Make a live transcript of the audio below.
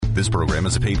This program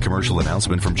is a paid commercial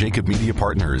announcement from Jacob Media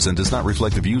Partners and does not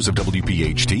reflect the views of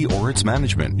WPHT or its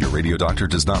management. Your radio doctor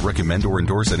does not recommend or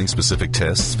endorse any specific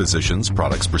tests, physicians,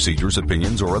 products, procedures,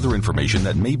 opinions, or other information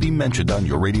that may be mentioned on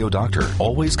your radio doctor.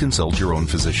 Always consult your own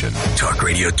physician. Talk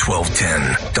Radio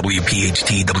 1210,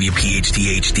 WPHT,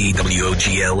 WPHT HD,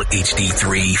 WOGL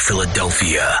HD3,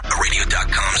 Philadelphia, a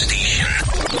radio.com station.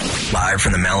 Live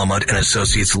from the Malamut and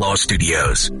Associates Law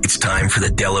Studios, it's time for the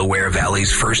Delaware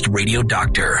Valley's first radio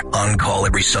doctor, on call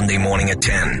every Sunday morning at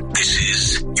 10. This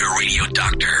is your radio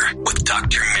doctor with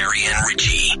Dr. Marianne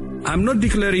Ritchie. I'm not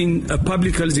declaring a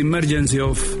public health emergency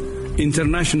of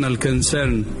international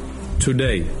concern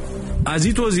today. As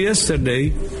it was yesterday,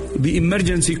 the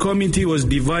emergency committee was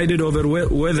divided over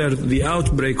whether the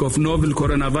outbreak of novel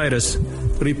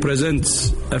coronavirus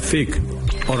represents a fake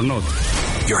or not.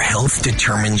 Your health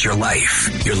determines your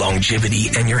life, your longevity,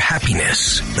 and your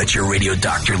happiness. Let your radio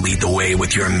doctor lead the way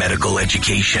with your medical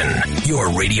education.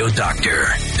 Your radio doctor,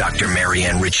 Dr.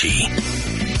 Marianne Ritchie.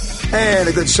 And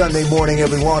a good Sunday morning,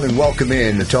 everyone, and welcome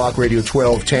in to Talk Radio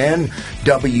 1210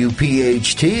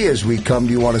 WPHT as we come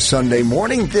to you on a Sunday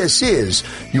morning. This is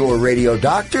your radio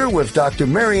doctor with Dr.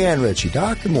 Marianne Ritchie.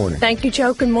 Doc, good morning. Thank you,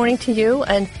 Joe. Good morning to you,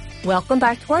 and welcome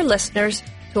back to our listeners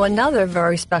to another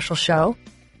very special show.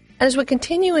 As we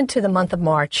continue into the month of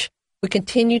March, we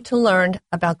continue to learn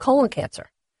about colon cancer.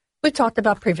 We've talked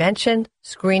about prevention,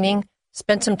 screening,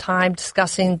 spent some time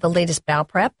discussing the latest bowel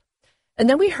prep, and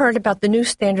then we heard about the new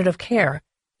standard of care.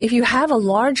 If you have a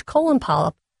large colon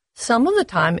polyp, some of the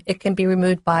time it can be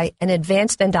removed by an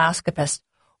advanced endoscopist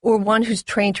or one who's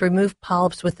trained to remove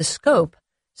polyps with the scope,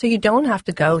 so you don't have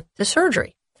to go to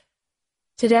surgery.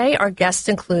 Today, our guests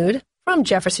include, from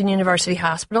Jefferson University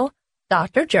Hospital,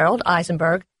 Dr. Gerald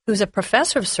Eisenberg, who's a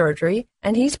professor of surgery,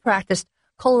 and he's practiced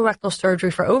colorectal surgery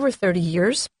for over 30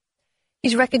 years.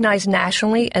 He's recognized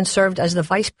nationally and served as the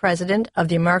vice president of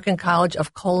the American College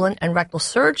of Colon and Rectal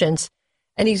Surgeons,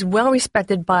 and he's well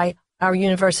respected by our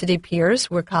university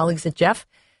peers, we're colleagues at Jeff,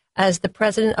 as the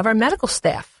president of our medical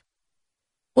staff.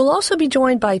 We'll also be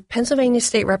joined by Pennsylvania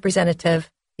State Representative,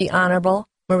 the Honorable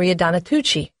Maria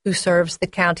Donatucci, who serves the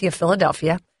county of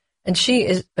Philadelphia, and she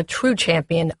is a true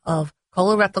champion of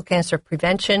colorectal cancer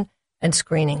prevention and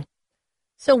screening.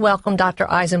 So welcome, Dr.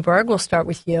 Eisenberg. We'll start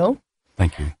with you.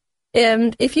 Thank you.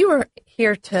 If you were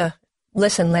here to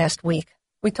listen last week,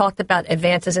 we talked about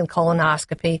advances in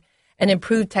colonoscopy and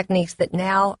improved techniques that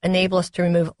now enable us to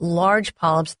remove large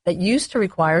polyps that used to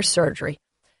require surgery.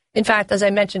 In fact, as I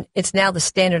mentioned, it's now the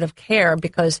standard of care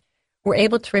because we're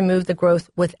able to remove the growth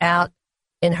without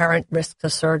inherent risks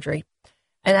of surgery.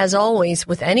 And as always,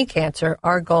 with any cancer,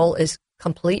 our goal is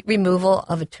complete removal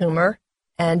of a tumor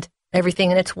and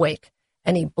everything in its wake,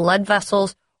 any blood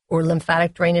vessels or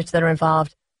lymphatic drainage that are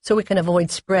involved, so we can avoid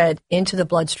spread into the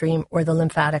bloodstream or the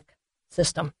lymphatic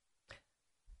system.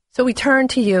 So we turn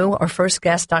to you, our first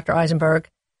guest, Dr. Eisenberg.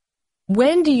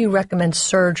 When do you recommend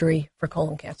surgery for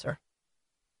colon cancer?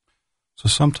 So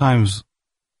sometimes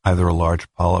either a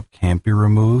large polyp can't be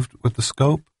removed with the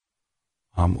scope,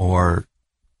 or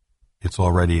it's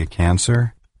already a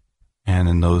cancer. And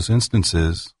in those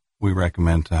instances, we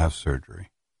recommend to have surgery.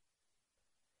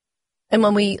 And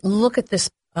when we look at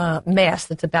this mass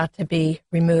that's about to be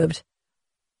removed,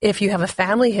 if you have a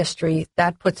family history,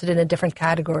 that puts it in a different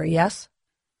category, yes?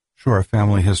 Sure. A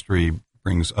family history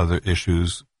brings other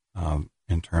issues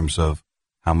in terms of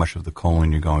how much of the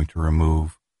colon you're going to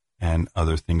remove and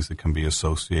other things that can be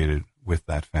associated with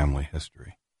that family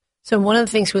history. So one of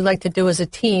the things we like to do as a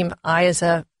team, I as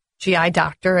a GI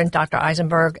doctor and Dr.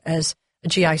 Eisenberg as a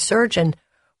GI surgeon,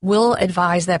 will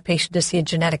advise that patient to see a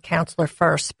genetic counselor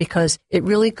first because it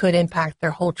really could impact their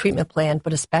whole treatment plan,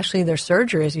 but especially their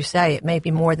surgery, as you say. It may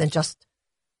be more than just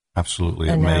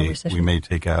Absolutely. We may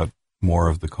take out more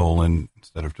of the colon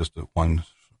instead of just one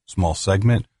small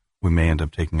segment. We may end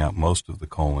up taking out most of the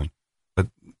colon. But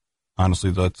honestly,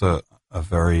 that's a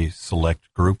very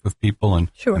select group of people,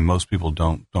 and, sure. And most people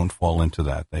don't fall into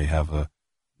that. They have a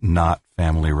not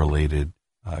family-related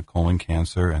colon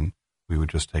cancer, and we would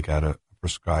just take out a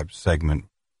prescribed segment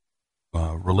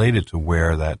related to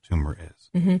where that tumor is.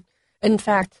 Mm-hmm. In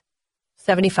fact,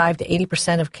 75 to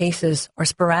 80% of cases are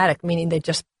sporadic, meaning they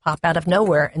just pop out of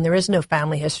nowhere, and there is no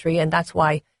family history. And that's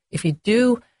why if you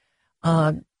do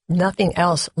nothing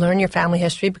else, learn your family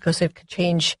history because it could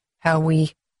change how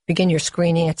we begin your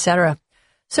screening, etc.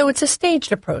 So it's a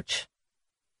staged approach.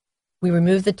 We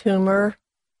remove the tumor.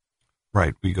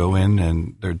 Right. We go in,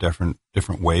 and there are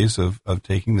different ways of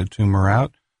taking the tumor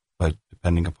out, but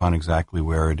depending upon exactly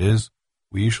where it is,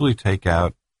 we usually take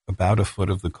out about a foot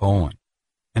of the colon.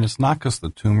 And it's not because the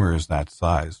tumor is that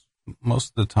size. Most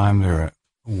of the time, there are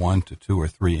 1 to 2 or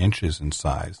 3 inches in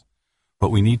size.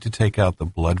 But we need to take out the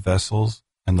blood vessels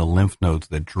and the lymph nodes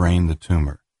that drain the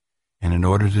tumor. And in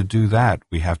order to do that,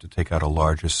 we have to take out a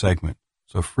larger segment.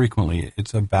 So frequently,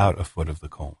 it's about a foot of the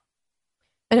colon.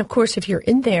 And of course, if you're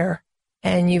in there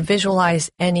and you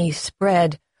visualize any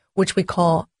spread, which we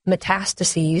call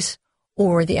metastases,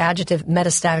 or the adjective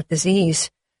metastatic disease,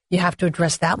 you have to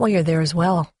address that while you're there as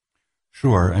well.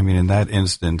 Sure. I mean, in that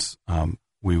instance,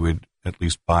 we would at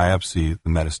least biopsy the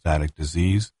metastatic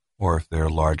disease, or if there are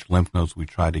large lymph nodes, we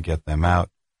try to get them out.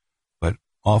 But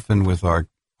often with our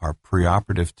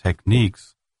preoperative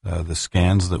techniques, the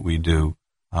scans that we do,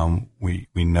 we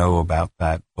know about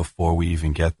that before we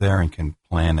even get there and can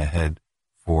plan ahead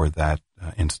for that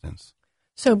instance.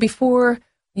 So before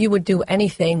you would do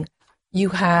anything, you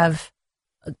have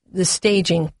the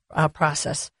staging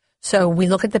process. So we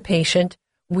look at the patient.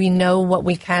 We know what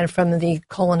we can from the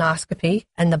colonoscopy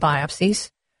and the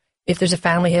biopsies. If there's a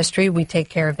family history, we take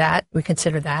care of that. We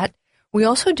consider that. We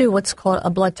also do what's called a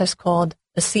blood test called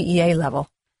a CEA level.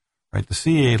 Right. The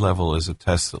CEA level is a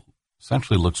test that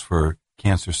essentially looks for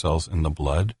cancer cells in the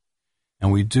blood.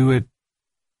 And we do it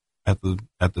at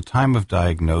the time of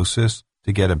diagnosis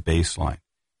to get a baseline.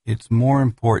 It's more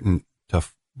important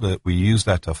that we use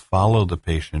that to follow the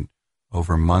patient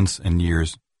over months and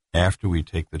years after we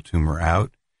take the tumor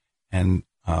out. And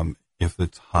if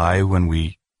it's high when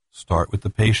we start with the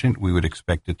patient, we would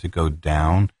expect it to go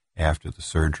down after the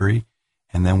surgery.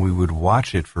 And then we would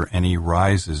watch it for any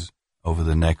rises over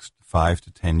the next 5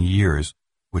 to 10 years,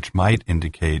 which might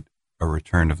indicate a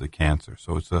return of the cancer.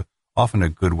 So it's often a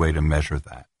good way to measure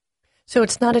that. So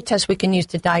it's not a test we can use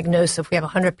to diagnose if we have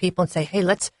 100 people and say, hey,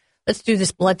 let's do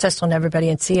this blood test on everybody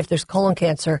and see if there's colon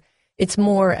cancer. It's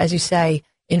more, as you say,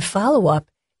 in follow-up,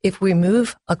 if we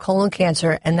remove a colon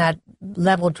cancer and that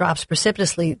level drops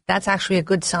precipitously, that's actually a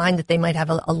good sign that they might have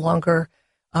a longer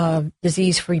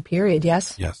disease-free period,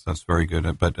 yes? Yes, that's very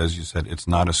good. But as you said, it's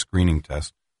not a screening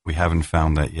test. We haven't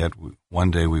found that yet. One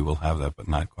day we will have that, but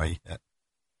not quite yet.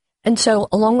 And so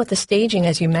along with the staging,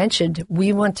 as you mentioned,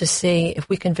 we want to see if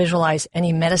we can visualize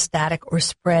any metastatic or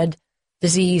spread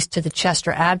disease to the chest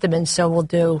or abdomen. So we'll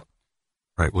do...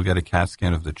 Right, we'll get a CAT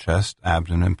scan of the chest,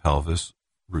 abdomen, and pelvis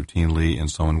routinely in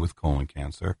someone with colon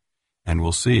cancer, and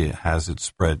we'll see has it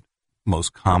spread.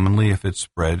 Most commonly, if it's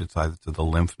spread, it's either to the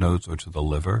lymph nodes or to the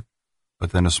liver,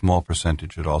 but then a small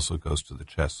percentage, it also goes to the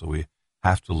chest. So we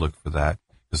have to look for that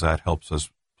because that helps us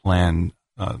plan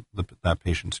that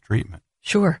patient's treatment.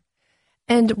 Sure.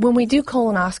 And when we do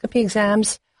colonoscopy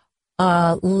exams,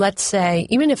 let's say,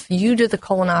 even if you do the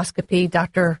colonoscopy,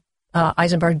 Dr.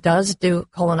 Eisenberg does do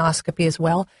colonoscopy as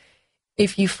well.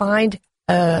 If you find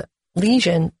a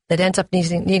lesion that ends up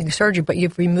needing surgery, but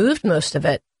you've removed most of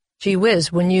it, gee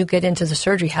whiz, when you get into the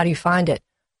surgery, how do you find it?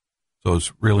 So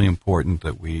it's really important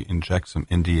that we inject some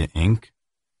India ink.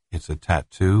 It's a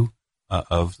tattoo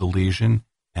of the lesion,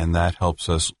 and that helps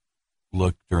us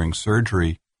look during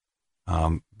surgery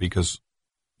because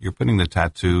you're putting the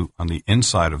tattoo on the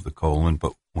inside of the colon,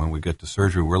 but when we get to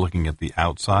surgery, we're looking at the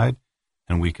outside,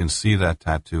 and we can see that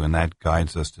tattoo, and that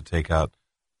guides us to take out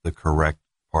the correct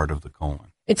part of the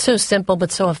colon. It's so simple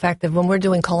but so effective. When we're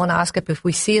doing colonoscopy, if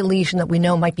we see a lesion that we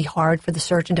know might be hard for the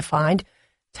surgeon to find,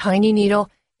 tiny needle,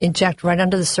 inject right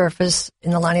under the surface in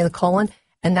the lining of the colon,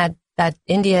 and that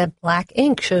India black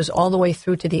ink shows all the way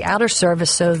through to the outer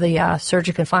surface so the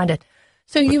surgeon can find it.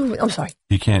 So I'm sorry.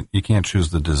 You can't choose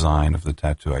the design of the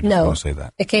tattoo. I just want to say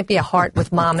that. It can't be a heart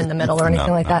with mom in the middle or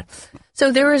anything like that.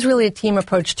 So there is really a team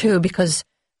approach too, because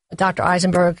Dr.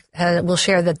 Eisenberg will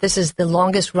share that this is the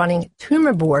longest running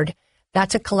tumor board.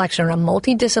 That's a collection, a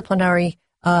multidisciplinary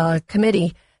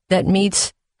committee that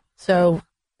meets. So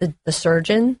the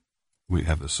surgeon. We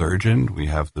have the surgeon, we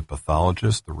have the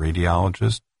pathologist, the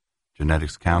radiologist,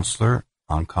 genetics counselor,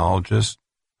 oncologist,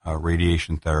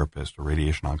 radiation therapist, or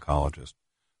radiation oncologist.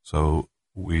 So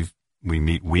we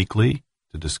meet weekly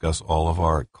to discuss all of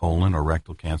our colon or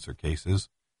rectal cancer cases,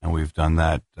 and we've done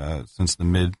that since the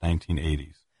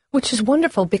mid-1980s. Which is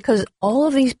wonderful because all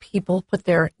of these people put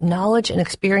their knowledge and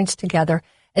experience together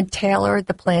and tailor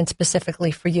the plan specifically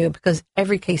for you because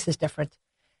every case is different.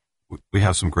 We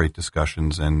have some great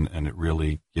discussions, and it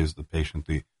really gives the patient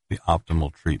the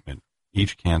optimal treatment.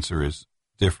 Each cancer is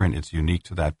different. It's unique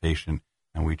to that patient,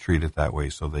 and we treat it that way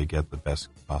so they get the best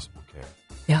possible care.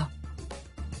 Yeah.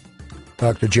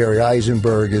 Dr. Jerry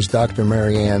Eisenberg is Dr.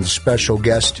 Marianne's special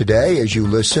guest today as you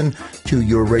listen to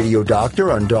Your Radio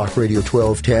Doctor on Doc Radio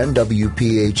 1210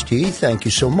 WPHT. Thank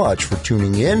you so much for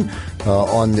tuning in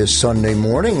on this Sunday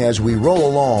morning as we roll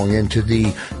along into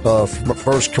the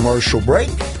first commercial break.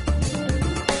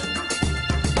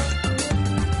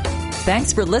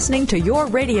 Thanks for listening to Your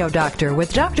Radio Doctor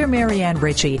with Dr. Marianne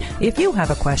Ritchie. If you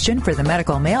have a question for the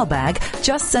medical mailbag,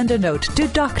 just send a note to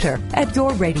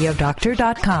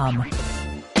doctor@yourradiodoctor.com.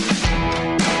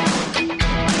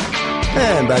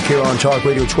 And back here on Talk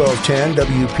Radio 1210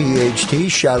 WPHT,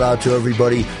 shout out to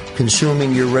everybody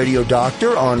consuming Your Radio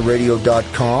Doctor on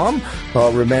radio.com.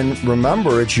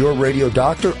 Remember, it's Your Radio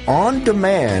Doctor on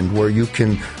demand, where you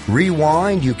can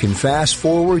rewind, you can fast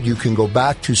forward, you can go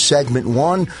back to segment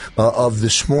 1 of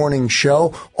this morning's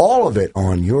show. All of it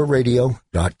on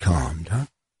yourradio.com.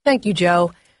 Thank you,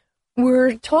 Joe.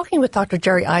 We're talking with Dr.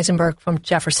 Jerry Eisenberg from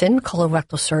Jefferson,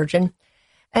 colorectal surgeon.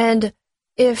 And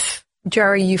if,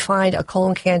 Jerry, you find a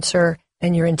colon cancer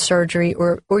and you're in surgery,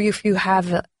 or if you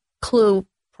have a clue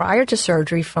prior to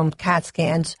surgery from CAT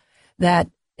scans that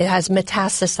it has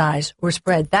metastasized or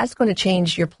spread, that's going to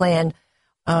change your plan.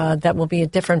 That will be a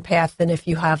different path than if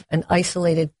you have an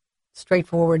isolated,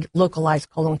 straightforward, localized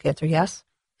colon cancer, yes?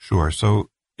 Sure. So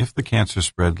if the cancer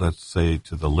spread, let's say,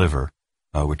 to the liver,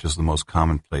 which is the most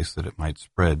common place that it might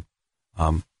spread,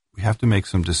 we have to make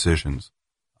some decisions.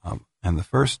 And the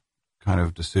first kind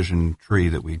of decision tree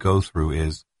that we go through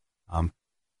is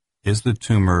the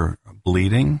tumor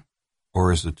bleeding,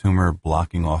 or is the tumor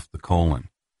blocking off the colon?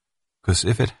 Because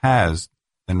if it has,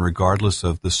 then regardless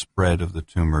of the spread of the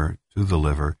tumor to the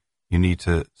liver, you need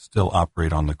to still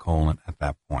operate on the colon at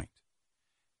that point.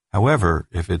 However,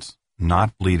 if it's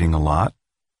not bleeding a lot,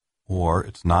 or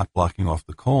it's not blocking off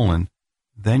the colon,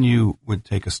 then you would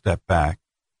take a step back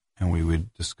and we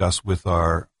would discuss with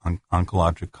our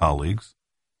oncologic colleagues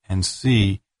and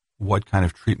see what kind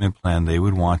of treatment plan they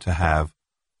would want to have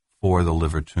for the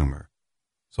liver tumor.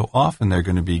 So often they're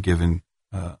going to be given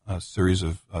a series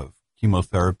of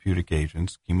chemotherapeutic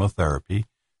agents, chemotherapy,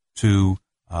 to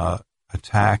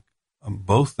attack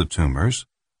both the tumors,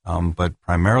 but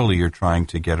primarily you're trying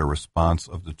to get a response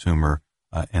of the tumor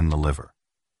in the liver.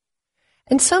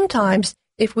 And sometimes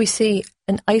if we see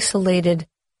an isolated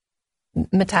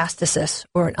metastasis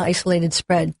or an isolated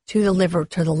spread to the liver,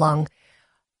 to the lung,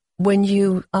 when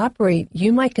you operate,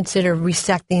 you might consider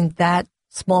resecting that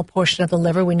small portion of the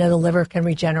liver. We know the liver can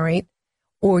regenerate.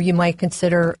 Or you might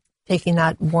consider taking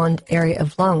that one area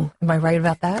of lung. Am I right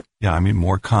about that? Yeah, I mean,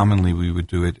 more commonly we would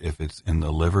do it if it's in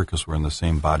the liver, because we're in the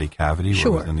same body cavity,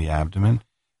 sure, we're within the abdomen.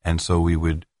 And so we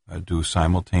would do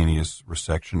simultaneous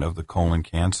resection of the colon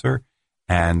cancer,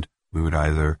 and we would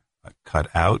either cut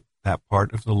out that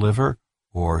part of the liver,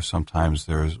 or sometimes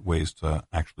there's ways to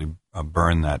actually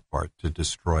burn that part to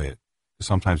destroy it.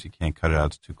 Sometimes you can't cut it out,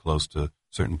 it's too close to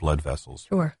certain blood vessels.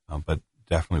 Sure. But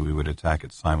definitely we would attack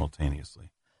it simultaneously.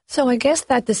 So I guess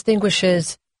that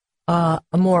distinguishes a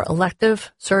more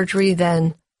elective surgery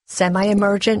than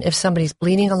semi-emergent. If somebody's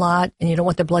bleeding a lot and you don't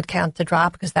want their blood count to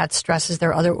drop because that stresses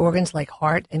their other organs like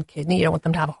heart and kidney, you don't want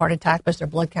them to have a heart attack because their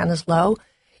blood count is low.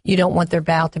 You don't want their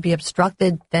bowel to be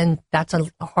obstructed, then that's a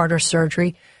harder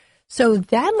surgery. So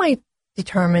that might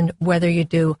determine whether you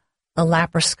do a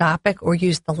laparoscopic or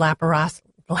use the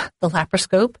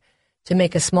laparoscope to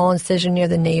make a small incision near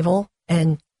the navel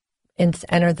and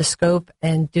enter the scope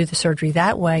and do the surgery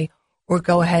that way, or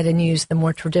go ahead and use the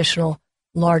more traditional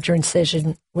larger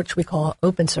incision, which we call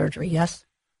open surgery, yes?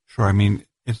 Sure. I mean,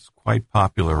 it's quite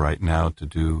popular right now to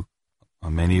do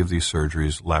many of these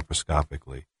surgeries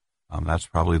laparoscopically. That's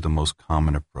probably the most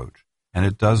common approach. And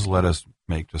it does let us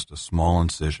make just a small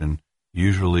incision,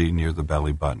 usually near the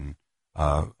belly button,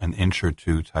 an inch or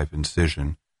two type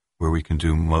incision, where we can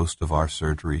do most of our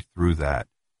surgery through that,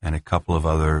 and a couple of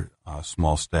other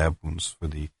small stab wounds for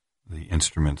the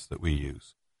instruments that we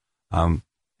use.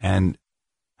 And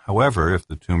however, if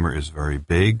the tumor is very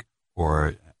big,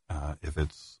 or if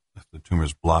the tumor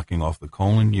is blocking off the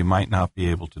colon, you might not be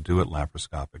able to do it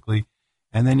laparoscopically,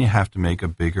 and then you have to make a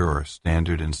bigger or a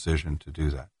standard incision to do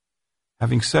that.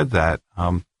 Having said that,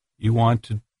 you want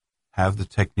to have the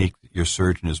technique that your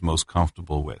surgeon is most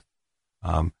comfortable with.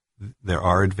 There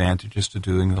are advantages to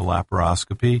doing the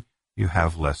laparoscopy. You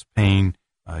have less pain.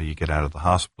 You get out of the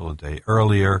hospital a day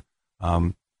earlier,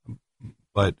 and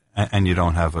you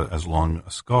don't have as long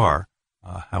a scar.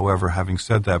 However, having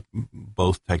said that,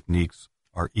 both techniques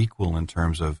are equal in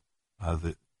terms of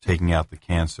taking out the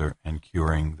cancer and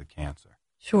curing the cancer.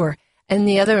 Sure. And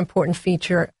the other important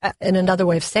feature, and another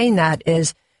way of saying that,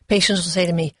 is patients will say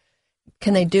to me,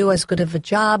 can they do as good of a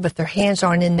job if their hands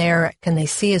aren't in there? Can they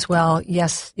see as well?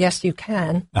 Yes, you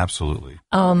can. Absolutely.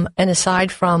 And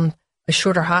aside from a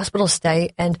shorter hospital stay,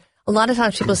 and a lot of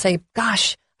times people say,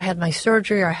 gosh, I had my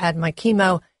surgery or I had my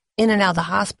chemo in and out of the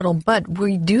hospital, but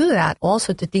we do that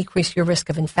also to decrease your risk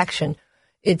of infection.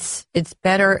 It's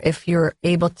better if you're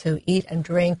able to eat and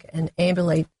drink and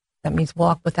ambulate, that means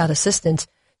walk without assistance,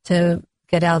 to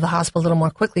get out of the hospital a little more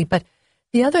quickly. But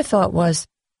the other thought was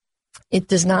it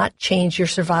does not change your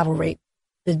survival rate.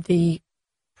 The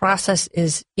process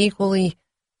is equally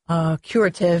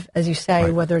curative, as you say,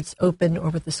 Right. whether it's open or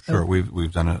with the scope. Sure,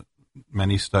 we've done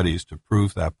many studies to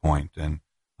prove that point, and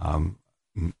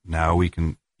now we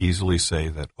can easily say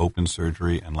that open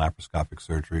surgery and laparoscopic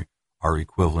surgery are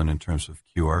equivalent in terms of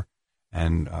cure.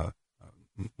 And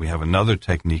we have another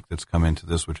technique that's come into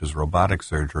this, which is robotic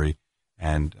surgery,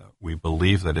 and we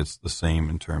believe that it's the same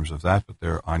in terms of that, but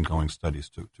there are ongoing studies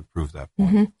to prove that point.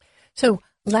 Mm-hmm. So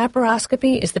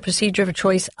laparoscopy is the procedure of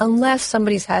choice unless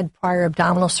somebody's had prior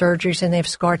abdominal surgeries and they have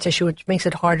scar tissue, which makes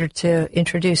it harder to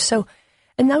introduce. So,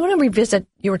 and I want to revisit,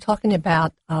 you were talking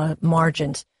about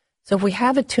margins. So if we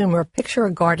have a tumor, picture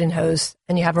a garden hose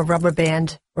and you have a rubber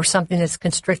band or something that's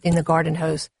constricting the garden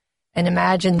hose. And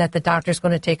imagine that the doctor's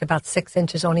going to take about 6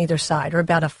 inches on either side or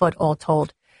about a foot all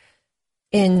told.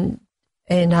 In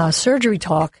surgery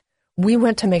talk, we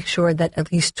want to make sure that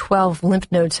at least 12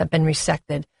 lymph nodes have been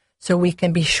resected so we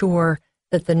can be sure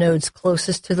that the nodes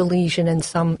closest to the lesion and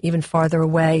some even farther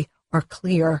away are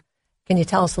clear. Can you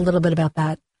tell us a little bit about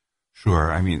that?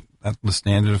 Sure. I mean, the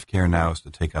standard of care now is to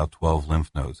take out 12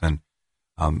 lymph nodes, and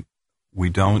we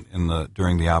don't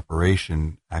during the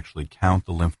operation actually count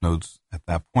the lymph nodes at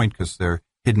that point because they're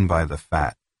hidden by the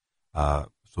fat.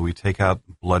 So we take out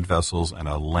blood vessels and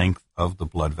a length of the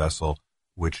blood vessel,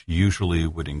 which usually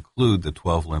would include the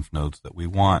 12 lymph nodes that we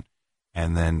want.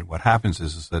 And then what happens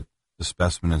is that the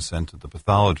specimen is sent to the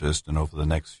pathologist, and over the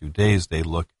next few days they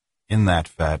look in that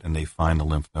fat and they find the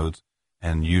lymph nodes,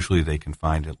 and usually they can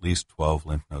find at least 12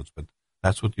 lymph nodes. But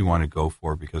that's what you want to go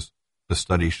for because the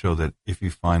studies show that if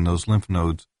you find those lymph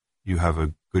nodes, you have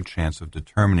a good chance of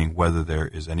determining whether there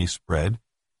is any spread.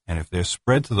 And if there's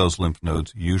spread to those lymph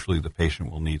nodes, usually the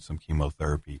patient will need some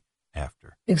chemotherapy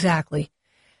after. Exactly.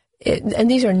 And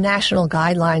these are national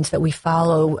guidelines that we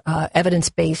follow.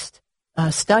 Evidence-based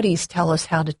studies tell us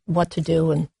what to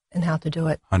do and how to do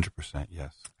it. 100%,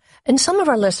 yes. And some of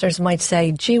our listeners might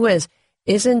say, gee whiz,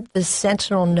 isn't the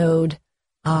sentinel node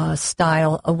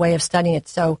style a way of studying it?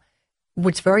 So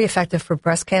what's very effective for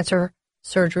breast cancer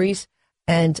surgeries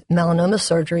and melanoma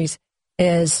surgeries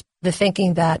is the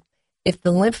thinking that if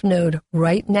the lymph node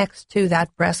right next to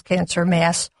that breast cancer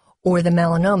mass or the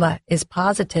melanoma is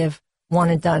positive, one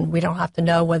and done. We don't have to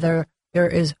know whether there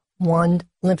is one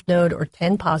lymph node or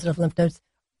 10 positive lymph nodes.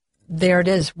 There it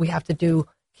is. We have to do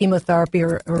chemotherapy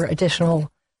or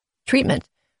additional treatment.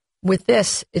 With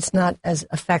this, it's not as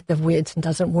effective. It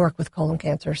doesn't work with colon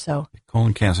cancer. So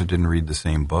colon cancer didn't read the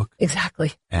same book.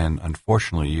 Exactly. And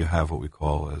unfortunately, you have what we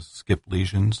call as skip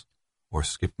lesions or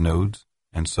skip nodes.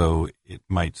 And so it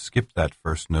might skip that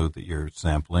first node that you're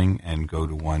sampling and go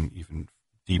to one even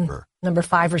deeper. Number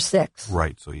 5 or 6.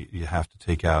 Right. So you have to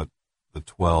take out the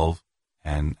 12,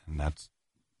 and that's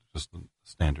just the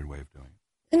standard way of doing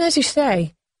it. And as you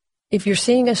say, if you're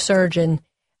seeing a surgeon,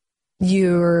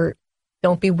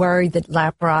 don't be worried that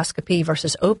laparoscopy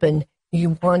versus open,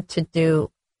 you want to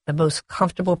do the most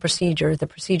comfortable procedure, the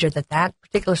procedure that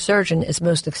particular surgeon is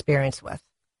most experienced with.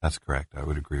 That's correct. I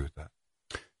would agree with that.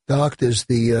 Doc,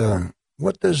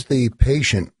 what does the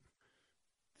patient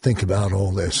think about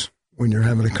all this when you're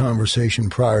having a conversation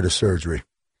prior to surgery?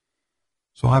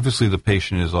 So obviously the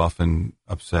patient is often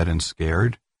upset and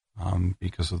scared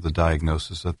because of the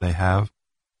diagnosis that they have.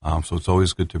 So it's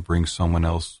always good to bring someone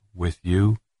else with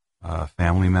you, a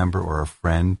family member or a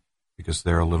friend, because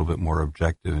they're a little bit more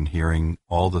objective in hearing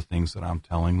all the things that I'm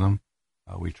telling them.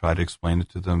 We try to explain it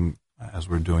to them as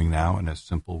we're doing now in a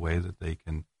simple way that they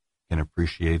can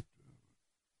appreciate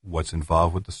what's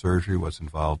involved with the surgery, what's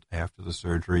involved after the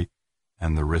surgery,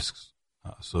 and the risks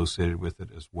associated with it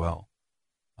as well.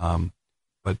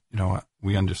 But,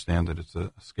 we understand that it's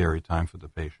a scary time for the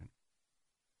patient.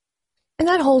 And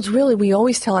that holds really, we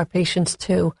always tell our patients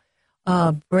to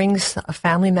bring a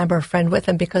family member or friend with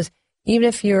them, because even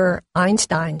if you're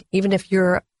Einstein, even if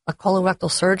you're a colorectal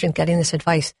surgeon getting this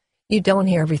advice, you don't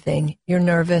hear everything. You're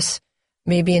nervous,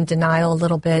 maybe in denial a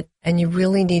little bit, and you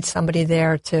really need somebody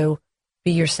there to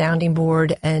be your sounding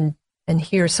board and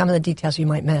hear some of the details you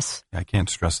might miss. I can't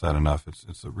stress that enough.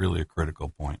 It's really a critical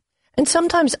point. And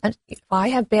sometimes if I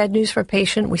have bad news for a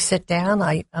patient, we sit down.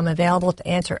 I'm available to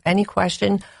answer any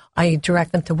question. I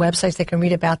direct them to websites they can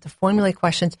read about to formulate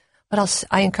questions, but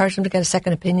I encourage them to get a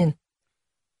second opinion.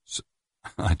 So,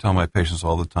 I tell my patients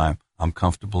all the time, I'm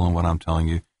comfortable in what I'm telling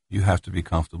you. You have to be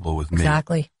comfortable with me.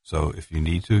 Exactly. So if you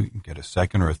need to get a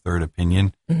second or a third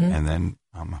opinion, and then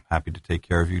I'm happy to take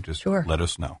care of you. Just let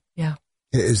us know. Yeah.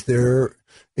 Is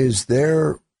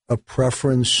there a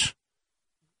preference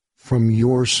from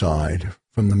your side,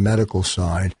 from the medical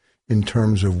side, in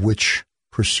terms of which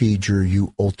procedure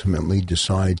you ultimately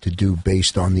decide to do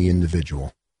based on the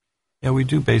individual? Yeah, we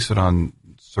do base it on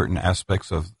certain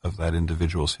aspects of that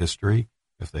individual's history.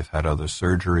 If they've had other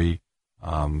surgery,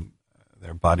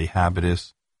 their body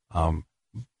habitus.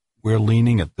 We're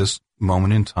leaning at this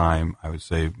moment in time, I would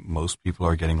say most people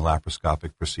are getting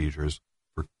laparoscopic procedures.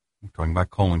 We're talking about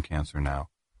colon cancer now,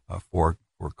 for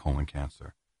colon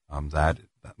cancer.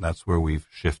 That's where we've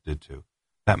shifted to.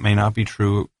 That may not be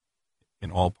true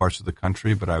in all parts of the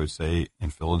country, but I would say in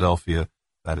Philadelphia,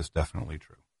 that is definitely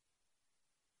true.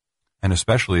 And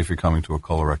especially if you're coming to a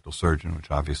colorectal surgeon, which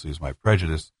obviously is my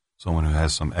prejudice, someone who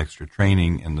has some extra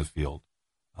training in the field.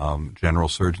 General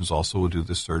surgeons also will do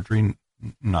this surgery.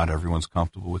 Not everyone's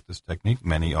comfortable with this technique.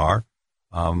 Many are.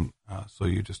 So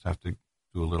you just have to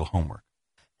do a little homework.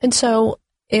 And so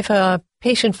if a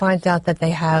patient finds out that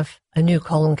they have a new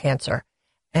colon cancer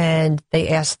and they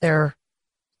ask their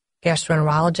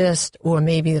gastroenterologist or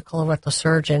maybe the colorectal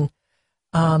surgeon,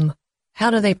 how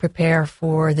do they prepare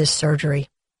for this surgery?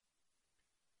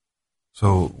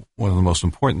 So one of the most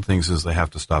important things is they have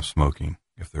to stop smoking.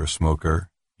 If they're a smoker,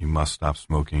 you must stop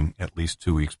smoking at least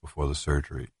 2 weeks before the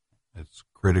surgery. It's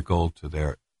critical to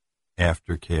their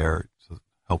aftercare to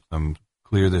help them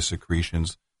clear their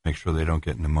secretions, make sure they don't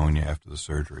get pneumonia after the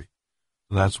surgery.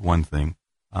 So that's one thing.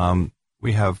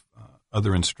 We have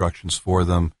other instructions for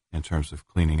them in terms of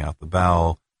cleaning out the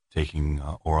bowel, taking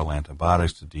oral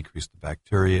antibiotics to decrease the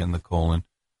bacteria in the colon,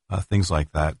 things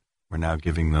like that. We're now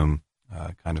giving them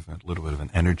kind of a little bit of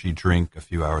an energy drink a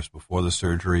few hours before the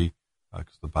surgery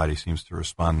because the body seems to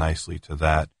respond nicely to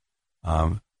that,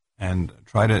 and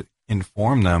try to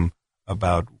inform them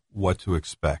about what to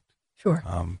expect. Sure.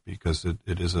 Because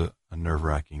it is a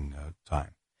nerve-wracking time.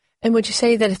 And would you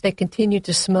say that if they continue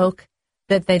to smoke,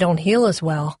 that they don't heal as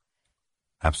well?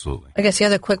 Absolutely. I guess the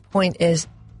other quick point is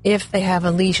if they have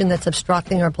a lesion that's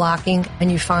obstructing or blocking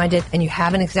and you find it and you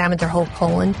haven't examined their whole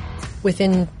colon,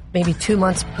 within maybe 2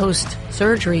 months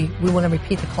post-surgery, we want to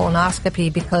repeat the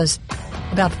colonoscopy because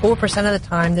about 4% of the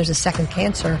time there's a second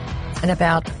cancer and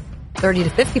about 30 to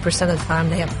 50% of the time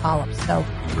they have polyps. So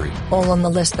all on the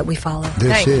list that we follow.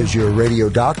 This is your Radio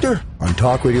Doctor on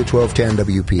Talk Radio 1210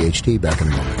 WPHT. Back in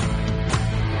a moment.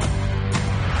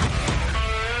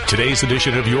 Today's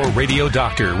edition of Your Radio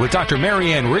Doctor with Dr.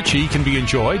 Marianne Ritchie can be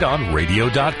enjoyed on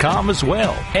radio.com as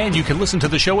well. And you can listen to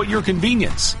the show at your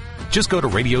convenience. Just go to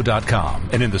radio.com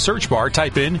and in the search bar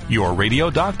type in Your Radio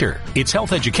Doctor. It's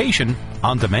health education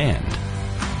on demand.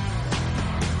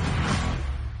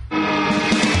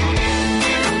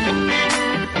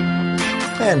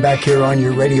 And back here on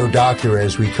your Radio Doctor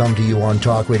as we come to you on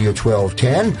Talk Radio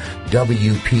 1210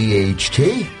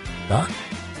 WPHT. Doc?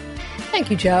 Thank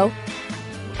you, Joe.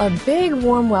 A big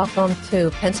warm welcome to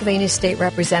Pennsylvania State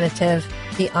Representative,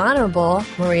 the Honorable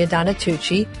Maria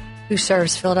Donatucci, who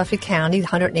serves Philadelphia County, the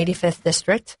 185th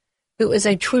District, who is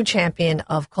a true champion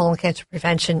of colon cancer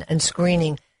prevention and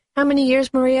screening. How many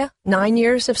years, Maria? 9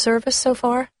 years of service so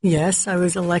far? Yes, I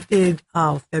was elected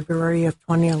February of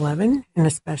 2011 in a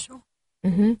special.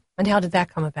 Mm-hmm. And how did that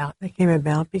come about? That came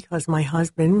about because my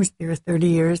husband was there 30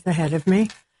 years ahead of me.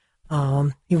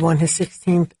 He won his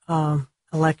 16th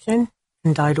election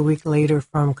and died a week later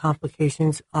from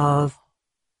complications of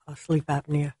sleep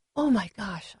apnea. Oh, my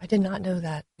gosh. I did not know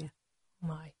that. Yeah. Oh,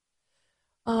 my.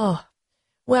 Oh,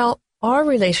 well, our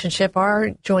relationship, our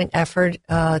joint effort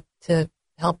to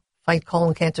help fight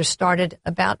colon cancer started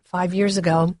about 5 years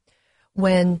ago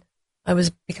when I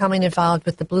was becoming involved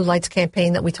with the Blue Lights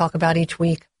campaign that we talk about each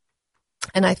week.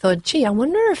 And I thought, gee, I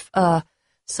wonder if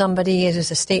somebody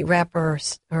as a state rep or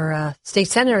a state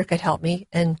senator could help me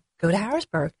and go to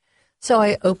Harrisburg. So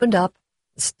I opened up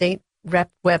the state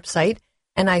rep website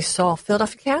and I saw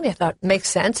Philadelphia County. I thought, makes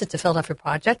sense. It's a Philadelphia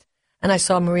project. And I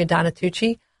saw Maria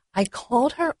Donatucci. I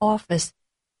called her office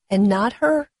and not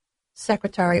her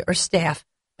secretary or staff,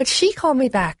 but she called me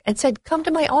back and said, come to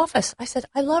my office. I said,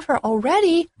 I love her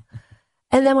already.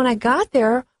 And then when I got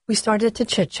there, we started to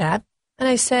chit-chat. And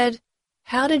I said,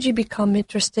 how did you become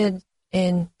interested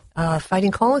in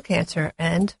fighting colon cancer?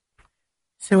 And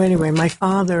so anyway, my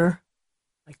father,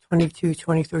 like 22,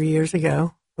 23 years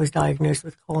ago, was diagnosed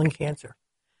with colon cancer.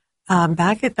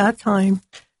 Back at that time,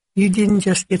 you didn't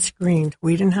just get screened.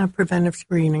 We didn't have preventive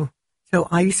screening. So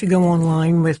I used to go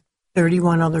online with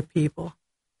 31 other people,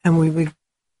 and we would,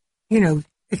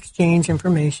 exchange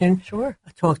information. Sure.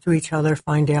 Talk to each other,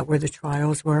 find out where the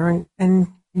trials were. And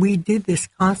we did this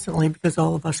constantly because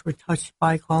all of us were touched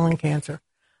by colon cancer.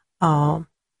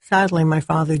 Sadly, my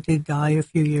father did die a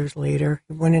few years later.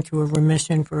 He went into a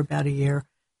remission for about a year.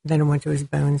 Then it went to his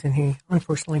bones, and he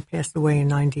unfortunately passed away in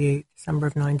December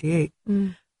of 98.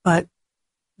 Mm. But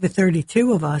the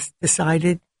 32 of us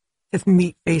decided to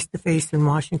meet face-to-face in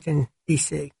Washington,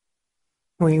 D.C.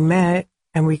 We met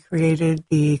and we created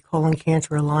the Colon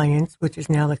Cancer Alliance, which is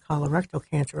now the Colorectal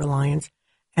Cancer Alliance,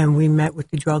 and we met with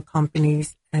the drug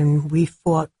companies and we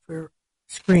fought for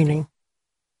screening,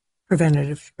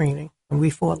 preventative screening, and we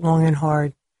fought long and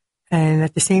hard. And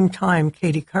at the same time,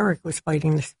 Katie Couric was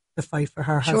fighting the fight for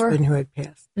her husband who had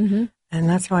passed. Mm-hmm. And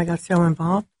that's how I got so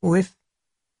involved with,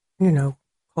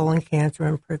 colon cancer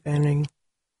and preventing.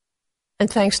 And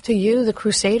thanks to you, the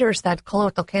Crusaders, that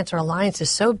Colorectal Cancer Alliance is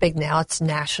so big now, it's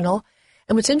national.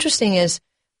 And what's interesting is,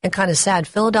 and kind of sad,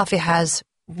 Philadelphia has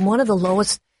one of the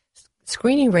lowest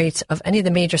screening rates of any of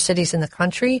the major cities in the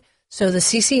country. So the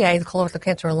CCA, the Colorectal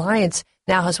Cancer Alliance,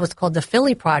 now has what's called the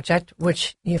Philly Project,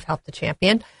 which you've helped to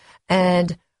champion,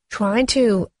 and trying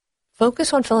to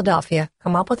focus on Philadelphia,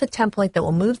 come up with a template that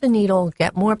will move the needle,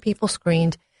 get more people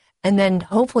screened, and then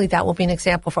hopefully that will be an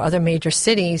example for other major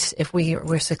cities if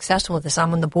we're successful with this.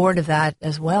 I'm on the board of that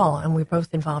as well, and we're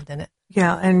both involved in it.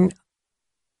 Yeah, and,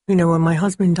 when my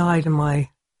husband died, I'm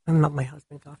not my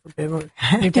husband, God forbid.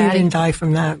 He didn't die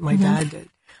from that. My dad did.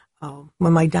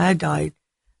 When my dad died,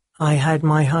 I had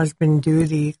my husband do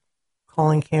the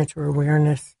colon cancer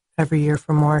awareness every year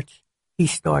for March. He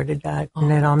started that,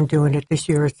 and then I'm doing it this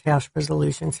year. It's House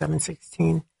Resolution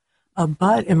 716.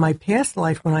 But in my past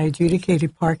life, when I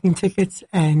adjudicated parking tickets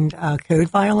and code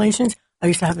violations, I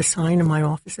used to have a sign in my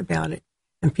office about it,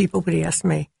 and people would ask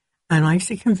me. And I used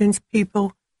to convince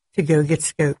people to go get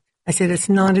scoped. I said, it's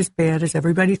not as bad as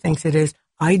everybody thinks it is.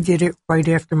 I did it right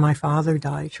after my father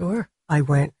died. Sure. I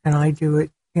went, and I do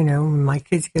it, when my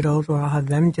kids get older, I'll have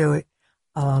them do it.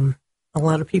 A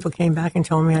lot of people came back and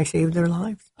told me I saved their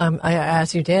lives.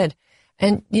 As you did.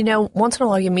 And, once in a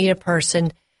while you meet a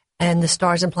person and the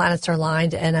stars and planets are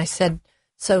aligned. And I said,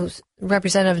 so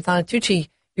Representative Donatucci,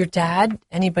 your dad,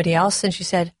 anybody else? And she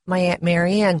said, my Aunt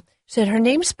Mary Ann. She said, her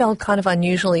name's spelled kind of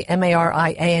unusually,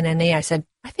 Marianne. I said,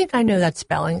 I think I know that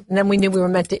spelling. And then we knew we were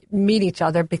meant to meet each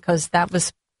other because that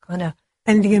was kind of.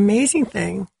 And the amazing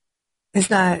thing is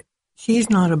that she's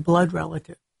not a blood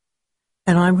relative.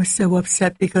 And I was so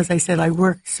upset because I said, I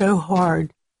worked so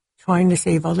hard trying to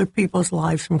save other people's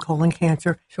lives from colon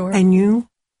cancer. Sure. And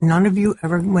none of you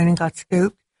ever went and got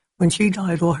scoped. When she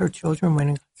died, all her children went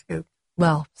and got scoped.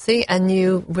 Well, see, and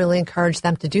you really encouraged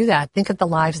them to do that. Think of the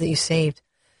lives that you saved.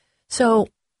 So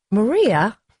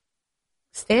Maria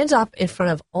stands up in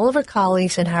front of all of her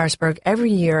colleagues in Harrisburg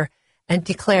every year and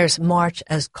declares March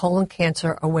as Colon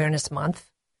Cancer Awareness Month.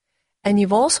 And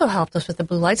you've also helped us with the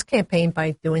Blue Lights campaign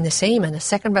by doing the same and a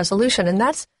second resolution. And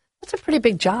that's a pretty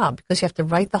big job because you have to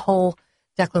write the whole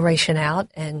declaration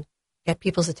out and get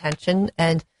people's attention.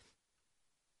 And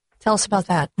tell us about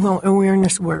that. Well,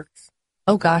 awareness works.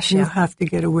 Oh, gosh, yeah. You have to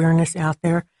get awareness out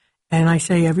there. And I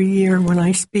say every year when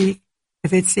I speak,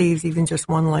 if it saves even just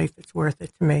one life, it's worth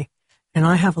it to me. And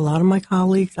I have a lot of my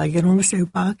colleagues, I get on the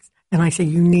soapbox, and I say,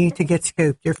 you need to get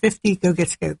scoped. You're 50, go get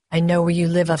scoped. I know where you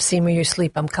live. I've seen where you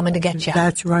sleep. I'm coming to get you.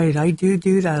 That's right. I do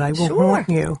that. I will haunt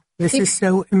you. This is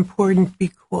so important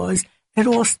because it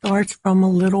all starts from a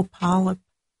little polyp.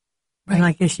 Right. And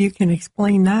I guess you can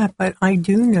explain that, but I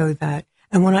do know that.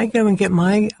 And when I go and get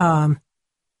my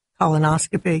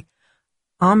colonoscopy,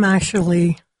 I'm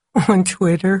actually on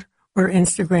Twitter or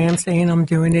Instagram saying I'm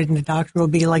doing it, and the doctor will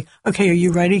be like, okay, are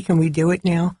you ready? Can we do it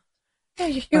now?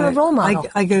 Yeah, you're a role model.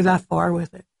 I go that far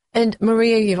with it. And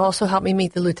Maria, you've also helped me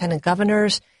meet the lieutenant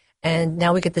governors, and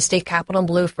now we get the state capitol in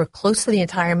blue for close to the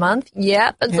entire month.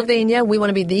 Yeah, Pennsylvania, yeah. We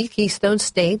want to be the Keystone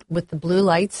State with the blue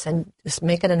lights and just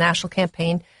make it a national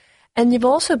campaign. And you've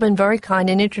also been very kind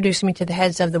in introducing me to the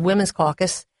heads of the Women's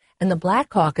Caucus and the Black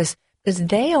Caucus because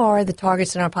they are the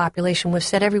targets in our population. We've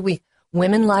said every week,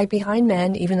 women lag behind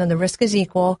men, even though the risk is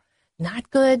equal. Not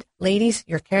good. Ladies,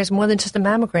 your care is more than just a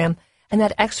mammogram. And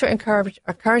that extra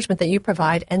encouragement that you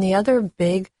provide. And the other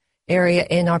big area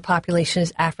in our population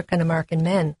is African-American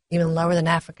men, even lower than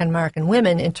African-American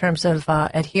women in terms of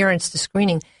adherence to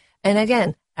screening. And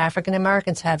again,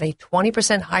 African-Americans have a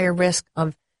 20% higher risk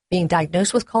of being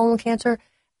diagnosed with colon cancer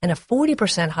and a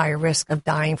 40% higher risk of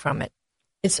dying from it.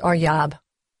 It's our job.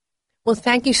 Well,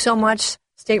 thank you so much,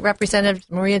 State Representative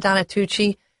Maria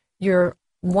Donatucci. You're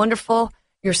wonderful.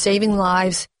 You're saving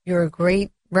lives. You're a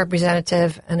great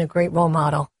representative and a great role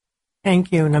model.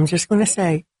 Thank you. And I'm just going to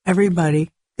say,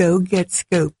 everybody, go get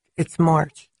scoped. It's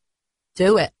March.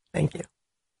 Do it. Thank you.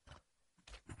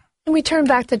 And we turn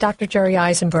back to Dr. Jerry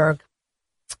Eisenberg.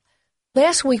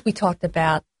 Last week, we talked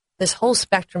about this whole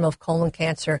spectrum of colon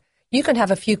cancer. You can have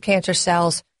a few cancer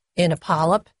cells in a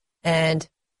polyp, and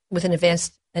with an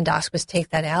advanced endoscopist, take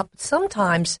that out. But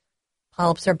sometimes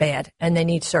polyps are bad, and they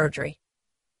need surgery.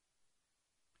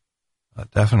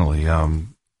 Definitely.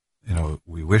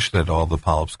 We wish that all the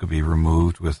polyps could be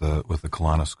removed with a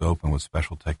colonoscope and with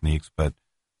special techniques, but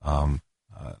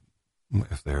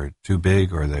if they're too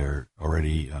big or they're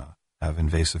already have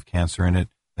invasive cancer in it,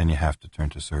 then you have to turn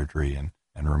to surgery and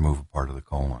remove a part of the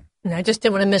colon. And I just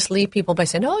didn't want to mislead people by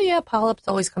saying, oh, yeah, polyps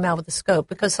always come out with the scope,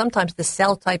 because sometimes the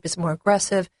cell type is more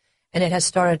aggressive and it has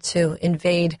started to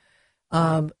invade,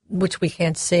 which we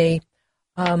can't see.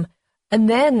 And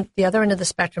then the other end of the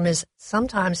spectrum is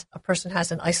sometimes a person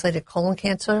has an isolated colon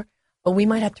cancer, but we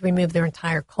might have to remove their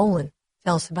entire colon.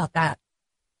 Tell us about that.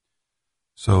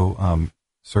 So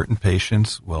certain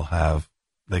patients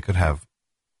they could have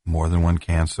more than one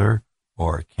cancer,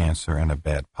 or a cancer and a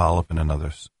bad polyp in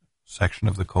another section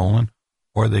of the colon,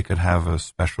 or they could have a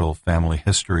special family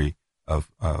history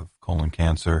of colon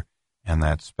cancer, and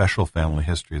that special family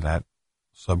history, that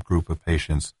subgroup of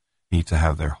patients need to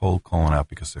have their whole colon out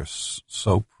because they're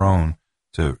so prone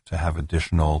to have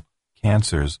additional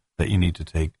cancers that you need to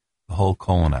take the whole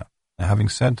colon out. Now, having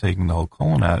said taking the whole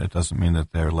colon out, it doesn't mean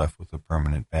that they're left with a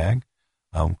permanent bag.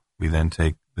 We then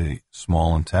take the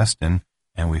small intestine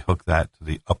and we hook that to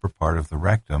the upper part of the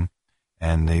rectum,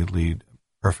 and they lead a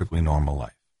perfectly normal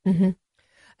life. Mm-hmm.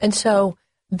 And so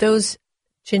those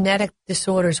genetic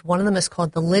disorders, one of them is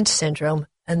called the Lynch syndrome,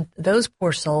 and those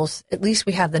poor souls, at least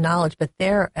we have the knowledge, but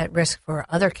they're at risk for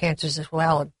other cancers as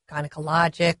well,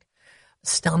 gynecologic,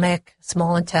 stomach,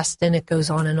 small intestine, it goes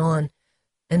on.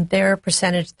 And their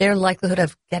likelihood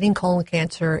of getting colon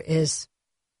cancer is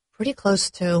pretty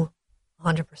close to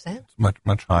 100%. It's much,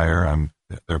 much higher.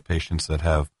 There are patients that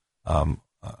have a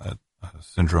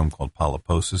syndrome called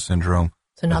polyposis syndrome.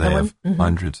 It's another they one. have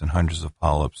hundreds and hundreds of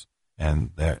polyps,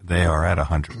 and they are at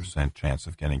 100% chance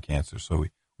of getting cancer. So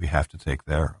we have to take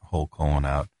their whole colon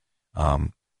out.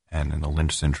 And in the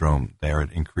Lynch syndrome, they are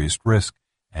at increased risk.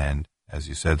 And as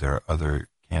you said, there are other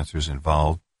cancers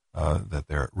involved that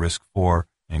they're at risk for,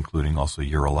 including also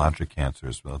urologic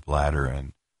cancers, the bladder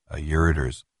and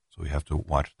ureters. So we have to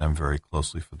watch them very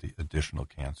closely for the additional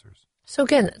cancers. So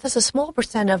again, that's a small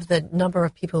percent of the number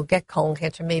of people who get colon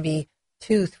cancer. Maybe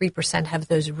 2-3% have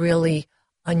those really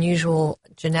unusual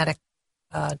genetic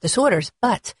disorders.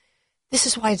 But this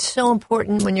is why it's so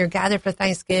important when you're gathered for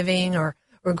Thanksgiving or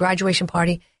a graduation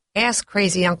party. Ask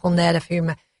crazy Uncle Ned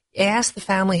ask the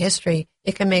family history.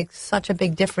 It can make such a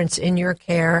big difference in your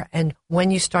care and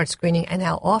when you start screening and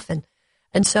how often.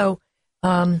 And so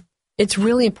it's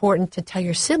really important to tell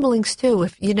your siblings too.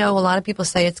 If a lot of people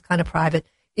say it's kind of private.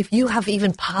 If you have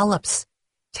even polyps,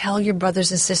 tell your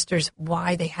brothers and sisters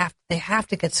why they have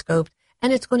to get scoped,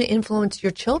 and it's going to influence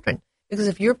your children. Because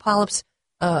if your polyps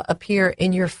appear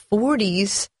in your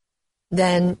 40s,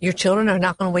 then your children are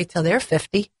not going to wait till they're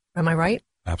 50. Am I right?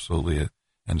 Absolutely.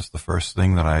 And it's the first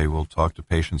thing that I will talk to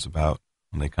patients about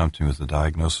when they come to me with the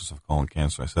diagnosis of colon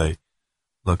cancer. I say,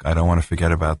 look, I don't want to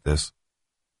forget about this.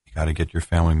 You got to get your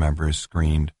family members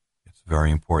screened. It's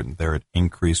very important. They're at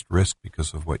increased risk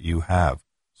because of what you have.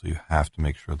 So you have to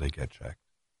make sure they get checked.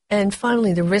 And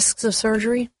finally, the risks of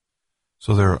surgery?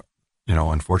 So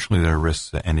unfortunately, there are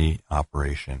risks to any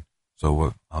operation.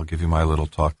 So I'll give you my little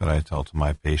talk that I tell to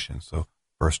my patients. So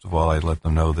first of all, I let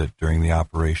them know that during the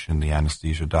operation, the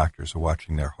anesthesia doctors are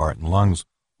watching their heart and lungs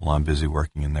while I'm busy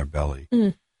working in their belly.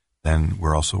 Mm. Then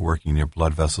we're also working near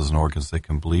blood vessels and organs that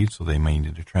can bleed, so they may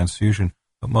need a transfusion,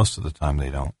 but most of the time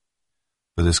they don't.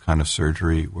 For this kind of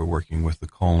surgery, we're working with the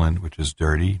colon, which is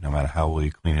dirty, no matter how well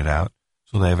you clean it out,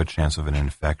 so they have a chance of an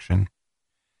infection.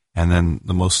 And then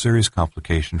the most serious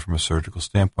complication from a surgical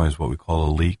standpoint is what we call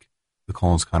a leak. The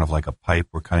colon's kind of like a pipe.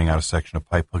 We're cutting out a section of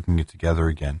pipe, hooking it together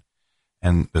again.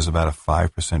 And there's about a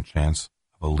 5% chance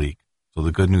of a leak. So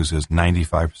the good news is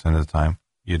 95% of the time,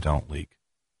 you don't leak.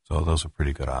 So those are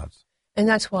pretty good odds. And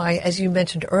that's why, as you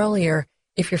mentioned earlier,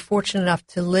 if you're fortunate enough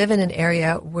to live in an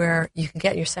area where you can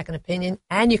get your second opinion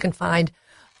and you can find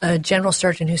a general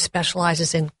surgeon who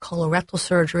specializes in colorectal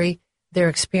surgery, their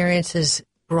experience is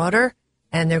broader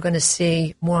and they're going to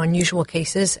see more unusual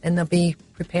cases, and they'll be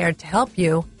prepared to help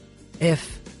you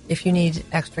if you need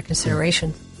extra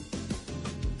consideration.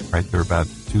 Right, there are about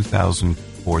 2,000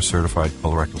 board-certified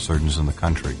colorectal surgeons in the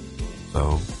country.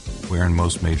 So we're in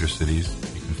most major cities.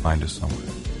 You can find us somewhere.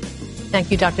 Thank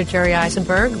you, Dr. Jerry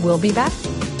Eisenberg. We'll be back.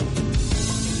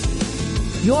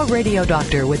 Your Radio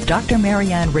Doctor with Dr.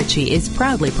 Marianne Ritchie is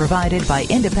proudly provided by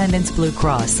Independence Blue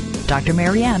Cross. Dr.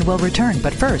 Marianne will return,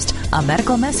 but first, a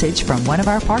medical message from one of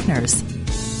our partners.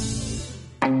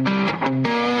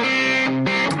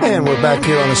 And we're back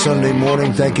here on a Sunday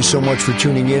morning. Thank you so much for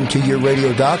tuning in to Your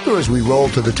Radio Doctor as we roll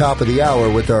to the top of the hour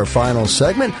with our final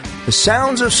segment, The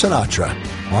Sounds of Sinatra,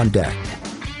 on deck.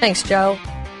 Thanks, Joe.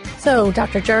 So,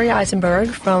 Dr. Jerry Eisenberg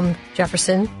from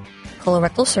Jefferson,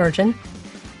 colorectal surgeon.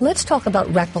 Let's talk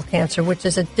about rectal cancer, which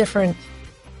is a different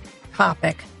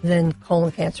topic than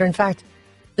colon cancer. In fact,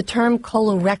 the term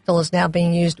colorectal is now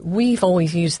being used. We've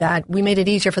always used that. We made it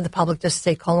easier for the public just to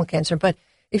say colon cancer. But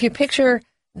if you picture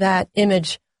that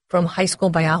image from high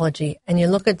school biology and you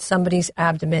look at somebody's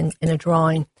abdomen in a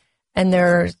drawing and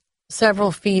there are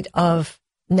several feet of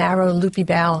narrow loopy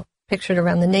bowel pictured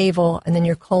around the navel, and then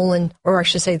your colon, or I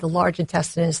should say the large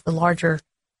intestine is the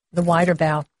wider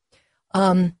bowel.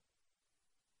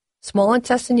 Small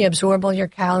intestine, you absorb all your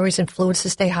calories and fluids to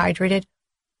stay hydrated.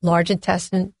 Large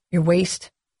intestine, your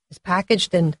waste is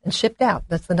packaged and shipped out.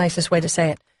 That's the nicest way to say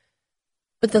it.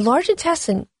 But the large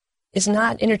intestine is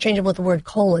not interchangeable with the word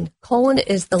colon. Colon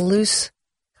is the loose,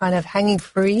 kind of hanging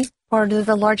free part of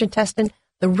the large intestine.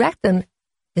 The rectum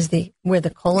is where the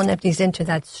colon empties into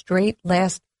that straight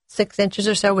last 6 inches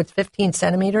or so with 15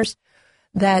 centimeters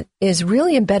that is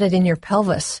really embedded in your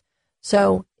pelvis.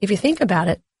 So if you think about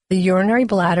it, the urinary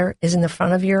bladder is in the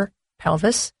front of your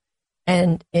pelvis,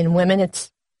 and in women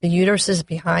the uterus is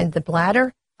behind the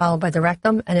bladder, followed by the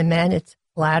rectum, and in men it's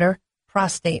bladder,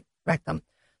 prostate, rectum.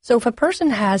 So if a person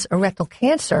has a rectal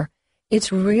cancer,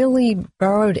 it's really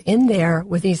burrowed in there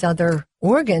with these other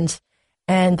organs,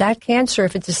 and that cancer,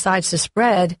 if it decides to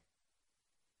spread,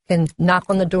 can knock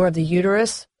on the door of the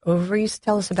uterus, ovaries.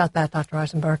 Tell us about that, Dr.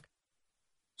 Eisenberg.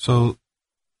 So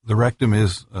the rectum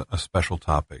is a special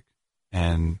topic,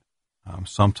 and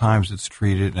sometimes it's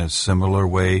treated in a similar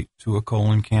way to a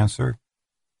colon cancer,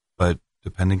 but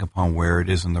depending upon where it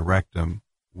is in the rectum,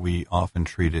 we often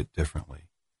treat it differently.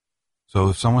 So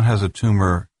if someone has a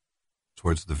tumor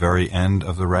towards the very end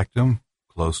of the rectum,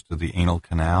 close to the anal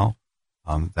canal,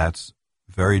 that's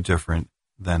very different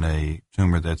than a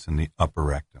tumor that's in the upper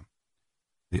rectum.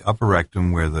 The upper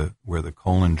rectum, where the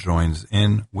colon joins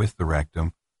in with the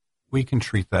rectum, we can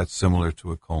treat that similar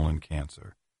to a colon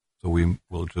cancer. So we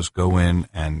will just go in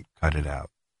and cut it out.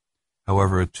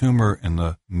 However, a tumor in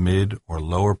the mid or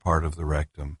lower part of the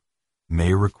rectum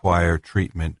may require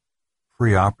treatment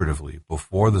preoperatively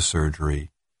before the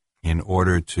surgery in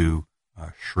order to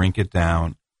shrink it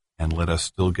down and let us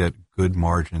still get good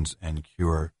margins and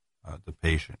cure the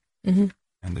patient. Mm-hmm.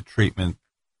 And the treatment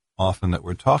often that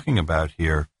we're talking about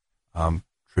here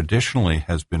traditionally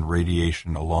has been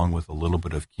radiation along with a little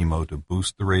bit of chemo to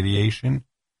boost the radiation.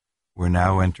 We're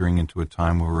now entering into a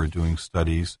time where we're doing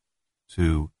studies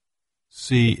to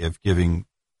see if giving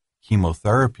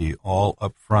chemotherapy all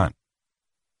up front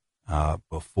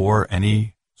before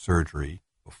any surgery,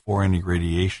 before any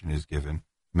radiation is given,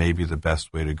 may be the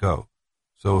best way to go.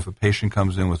 So if a patient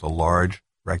comes in with a large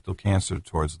rectal cancer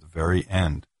towards the very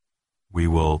end, we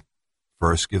will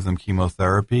first give them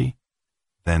chemotherapy,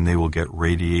 then they will get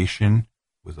radiation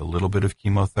with a little bit of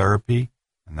chemotherapy,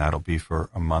 and that'll be for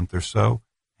a month or so,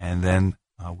 and then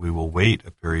we will wait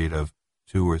a period of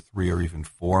 2 or 3 or even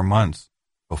 4 months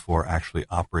before actually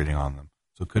operating on them.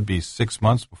 So it could be 6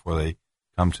 months before they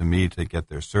come to me to get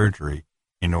their surgery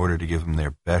in order to give them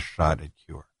their best shot at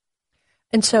cure.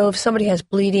 And so if somebody has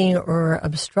bleeding or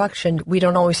obstruction, we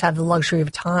don't always have the luxury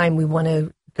of time. We want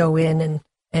to go in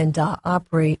and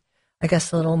operate, I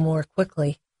guess, a little more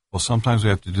quickly. Well, sometimes we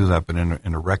have to do that, but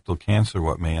in a rectal cancer,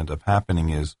 what may end up happening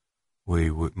is we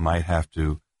might have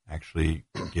to actually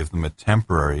give them a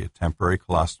temporary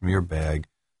colostomy or bag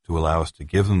to allow us to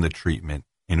give them the treatment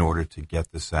in order to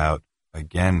get this out,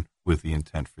 again, with the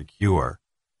intent for cure,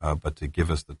 but to give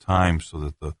us the time so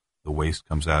that the waste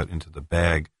comes out into the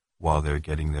bag while they're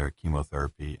getting their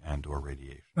chemotherapy and or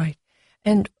radiation. Right.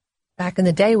 And back in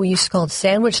the day, we used to call it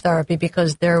sandwich therapy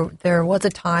because there was a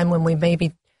time when we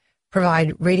maybe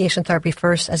provide radiation therapy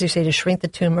first, as you say, to shrink the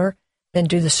tumor, then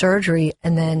do the surgery,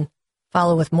 and then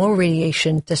follow with more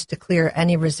radiation just to clear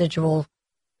any residual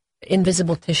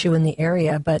invisible tissue in the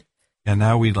area. But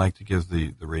now we'd like to give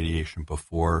the radiation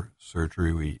before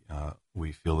surgery.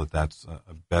 We feel that that's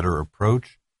a better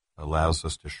approach, allows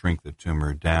us to shrink the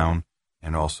tumor down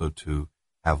and also to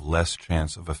have less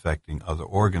chance of affecting other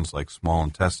organs like small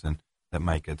intestine that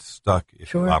might get stuck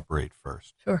if you operate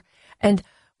first. Sure. And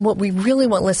what we really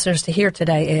want listeners to hear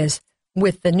today is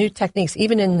with the new techniques,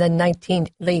 even in the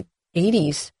late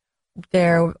 80s,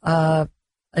 there a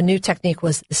new technique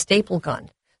was the staple gun,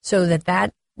 so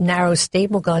that narrow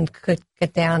staple gun could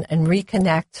get down and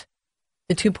reconnect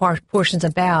the two portions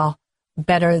of bowel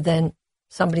better than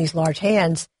somebody's large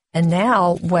hands. And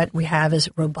now what we have is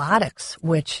robotics,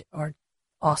 which are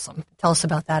awesome. Tell us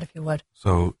about that, if you would.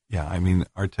 So,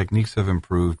 our techniques have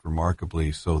improved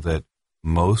remarkably so that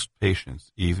most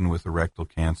patients, even with rectal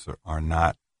cancer, are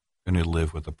not going to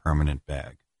live with a permanent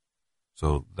bag.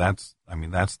 So that's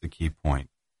the key point.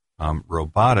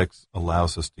 Robotics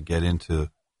allows us to get into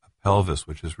a pelvis,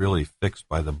 which is really fixed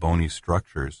by the bony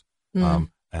structures, and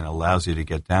allows you to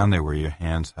get down there where your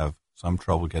hands have some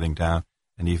trouble getting down,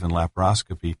 and even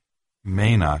laparoscopy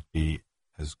may not be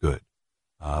as good.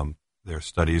 There are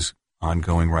studies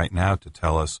ongoing right now to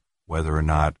tell us whether or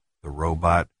not the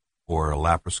robot or a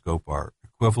laparoscope are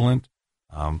equivalent,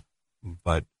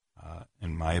 but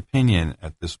in my opinion,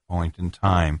 at this point in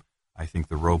time, I think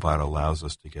the robot allows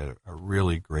us to get a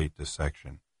really great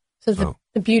dissection. So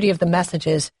the beauty of the message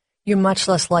is you're much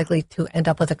less likely to end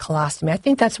up with a colostomy. I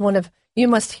think that's you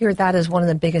must hear that as one of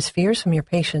the biggest fears from your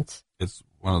patients. It's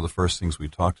one of the first things we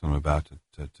talk to them about,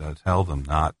 to tell them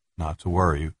not to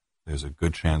worry. There's a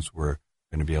good chance we're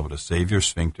going to be able to save your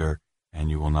sphincter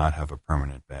and you will not have a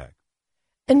permanent bag.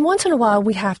 And once in a while,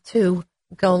 we have to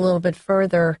go a little bit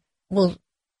further.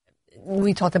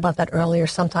 We talked about that earlier.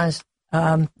 Sometimes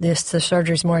the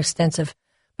surgery is more extensive,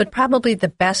 but probably the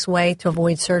best way to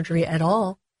avoid surgery at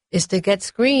all is to get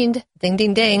screened. Ding,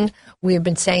 ding, ding. We have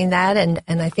been saying that,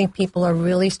 and I think people are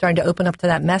really starting to open up to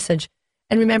that message.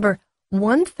 And remember,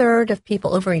 1/3 of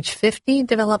people over age 50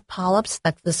 develop polyps.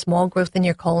 That's the small growth in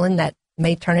your colon that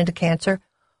may turn into cancer.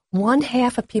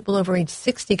 1/2 of people over age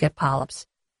 60 get polyps.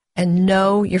 And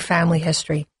know your family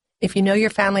history. If you know your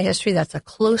family history, that's a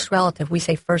close relative. We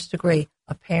say first degree,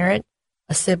 a parent,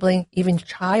 a sibling, even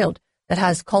child that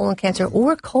has colon cancer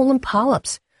or colon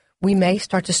polyps. We may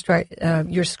start to start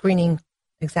your screening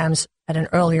exams at an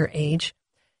earlier age.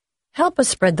 Help us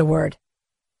spread the word.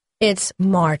 It's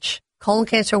March, Colon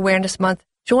Cancer Awareness Month.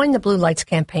 Join the Blue Lights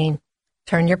campaign.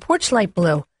 Turn your porch light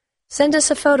blue. Send us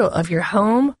a photo of your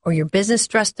home or your business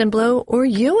dressed in blue or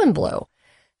you in blue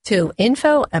to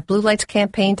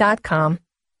info@bluelightscampaign.com.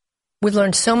 We've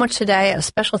learned so much today. A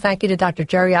special thank you to Dr.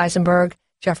 Jerry Eisenberg,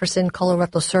 Jefferson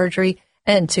Colorectal Surgery,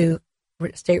 and to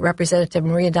State Representative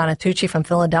Maria Donatucci from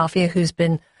Philadelphia, who's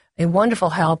been a wonderful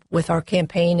help with our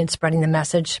campaign and spreading the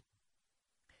message.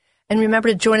 And remember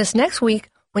to join us next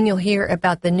week when you'll hear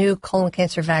about the new colon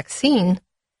cancer vaccine.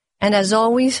 And as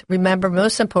always, remember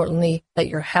most importantly that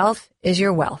your health is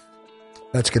your wealth.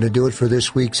 That's going to do it for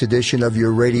this week's edition of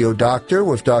Your Radio Doctor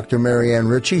with Dr. Marianne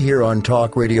Ritchie here on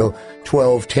Talk Radio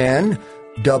 1210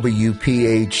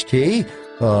 WPHT.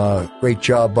 Great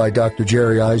job by Dr.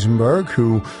 Jerry Eisenberg,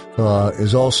 who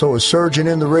is also a surgeon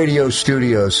in the radio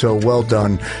studio, so well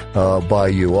done by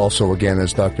you. Also, again,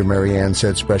 as Dr. Marianne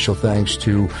said, special thanks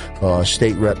to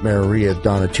State Rep Maria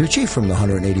Donatucci from the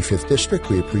 185th District.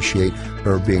 We appreciate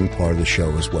her being part of the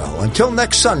show as well. Until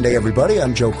next Sunday, everybody,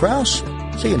 I'm Joe Kraus.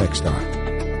 See you next time.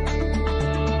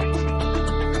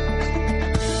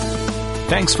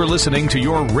 Thanks for listening to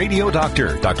Your Radio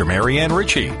Doctor, Dr. Marianne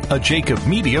Ritchie, a Jacob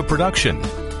Media production.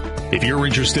 If you're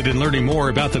interested in learning more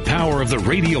about the power of the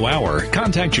radio hour,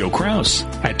 contact Joe Kraus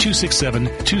at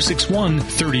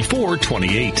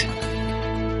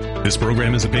 267-261-3428. This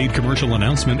program is a paid commercial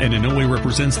announcement and in no way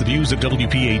represents the views of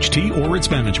WPHT or its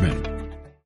management.